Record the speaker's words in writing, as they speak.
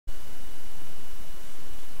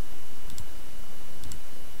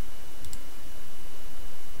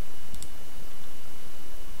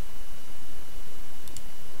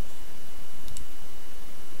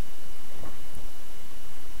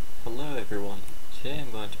Today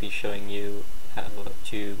I'm going to be showing you how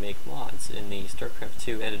to make mods in the StarCraft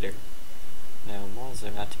II Editor. Now, mods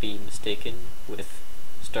are not to be mistaken with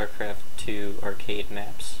StarCraft II Arcade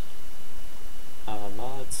maps.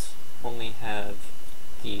 Mods only have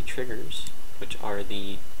the triggers, which are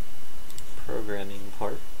the programming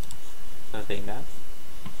part of a map,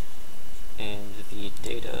 and the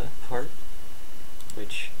data part,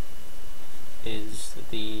 which is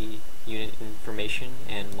the unit information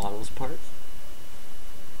and models part.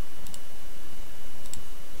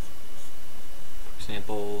 For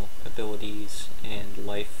example, abilities and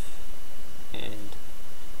life, and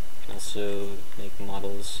you can also make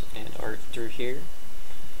models and art through here.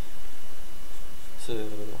 So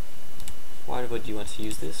why would you want to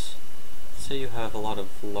use this? Say you have a lot of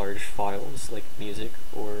large files like music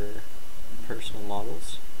or personal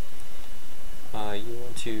models.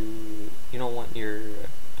 You don't want your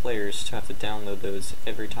players to have to download those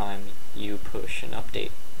every time you push an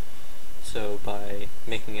update. So by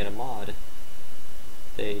making it a mod,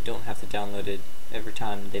 they don't have to download it every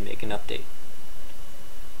time they make an update.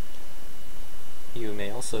 You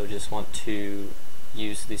may also just want to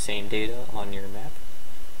use the same data on your map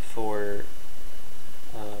for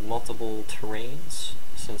multiple terrains,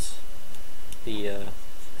 since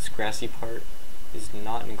this grassy part is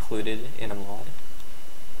not included in a mod.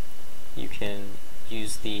 You can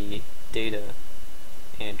use the data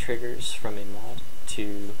and triggers from a mod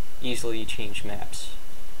to easily change maps.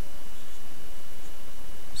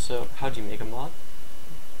 So how do you make a mod?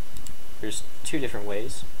 There's two different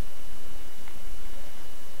ways.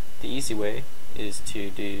 The easy way is to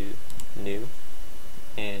do new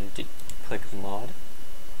and click mod,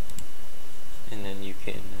 and then you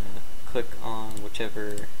can click on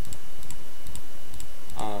whichever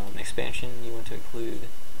expansion you want to include.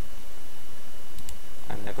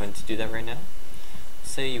 I'm not going to do that right now.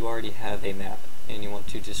 Say you already have a map and you want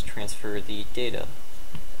to just transfer the data.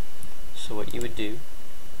 So what you would do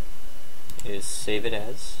is save it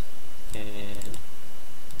as, and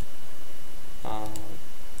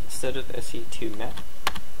instead of Sc2 map,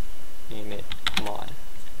 name it mod.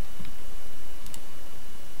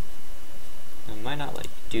 I might not like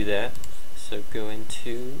to do that, so go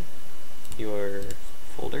into your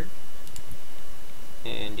folder,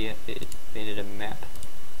 and yeah, it made it a map.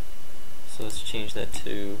 So let's change that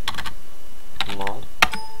to mod.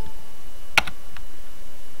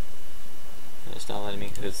 And it's not letting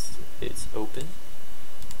me because it's open.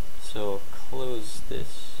 So close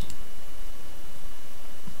this.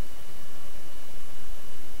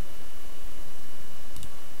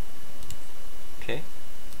 Okay,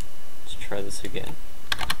 let's try this again.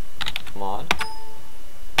 Mod.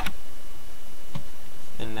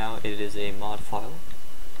 And now it is a mod file.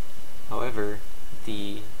 However,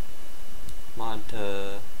 the mod,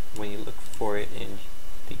 when you look for it in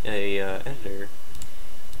the editor,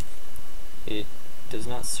 it does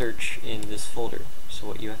not search in this folder. So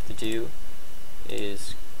what you have to do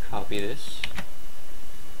is copy this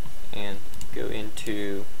and go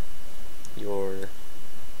into your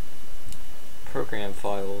program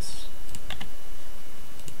files,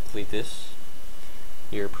 delete this,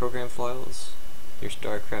 your program files, your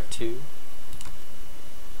StarCraft 2,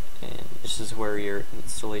 and this is where your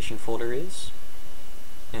installation folder is,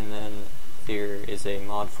 and then there is a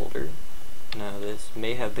mod folder. Now this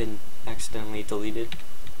may have been accidentally deleted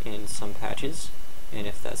in some patches, and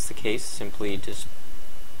if that's the case, simply just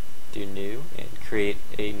do new and create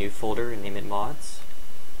a new folder and name it mods.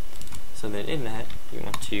 So then in that, you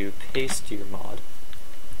want to paste your mod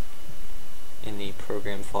in the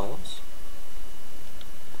program files.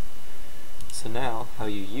 So now, how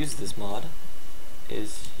you use this mod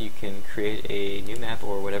is you can create a new map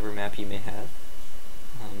or whatever map you may have.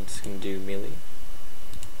 I'm just going to do melee.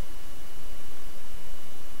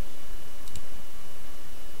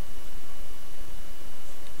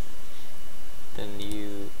 Then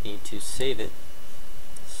you need to save it.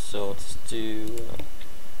 So let's do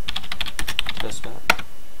test map.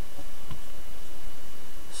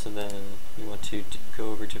 So then you want to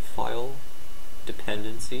go over to File,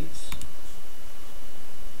 Dependencies,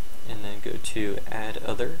 and then go to Add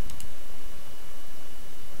Other,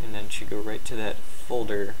 and then should go right to that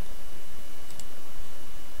folder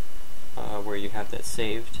where you have that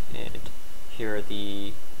saved, and here are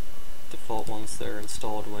the default ones that are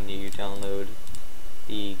installed when you download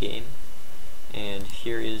the game, and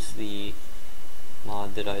here is the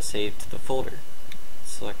mod that I saved to the folder.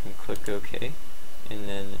 So I can click OK, and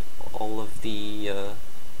then all of the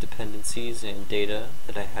dependencies and data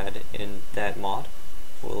that I had in that mod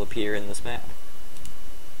will appear in this map.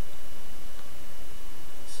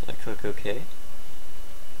 So I click OK,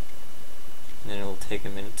 and it'll take a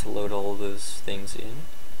minute to load all of those things in.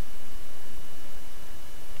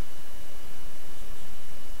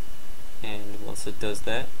 And once it does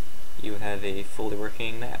that, you have a fully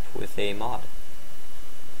working map with a mod.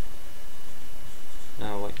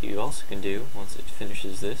 Now what you also can do, once it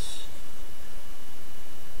finishes this,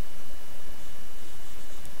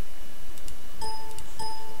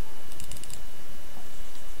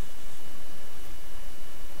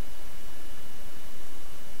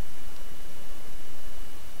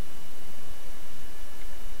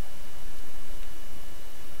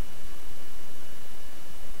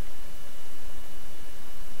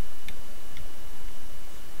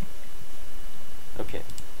 okay,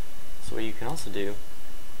 so what you can also do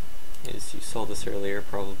is, you saw this earlier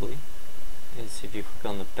probably, is if you click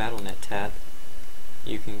on the BattleNet tab,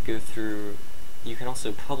 you can go through, you can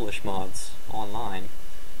also publish mods online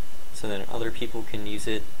so that other people can use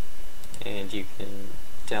it and you can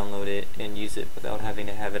download it and use it without having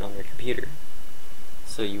to have it on your computer.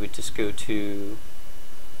 So you would just go to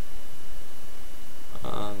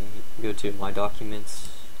My Documents,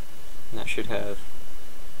 and that should have,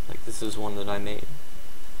 like, this is one that I made.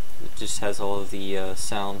 It just has all of the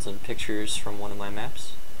sounds and pictures from one of my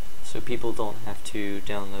maps, so people don't have to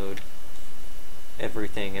download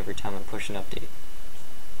everything every time I push an update.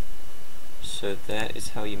 So that is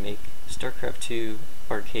how you make StarCraft II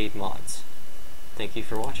Arcade mods. Thank you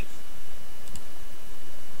for watching.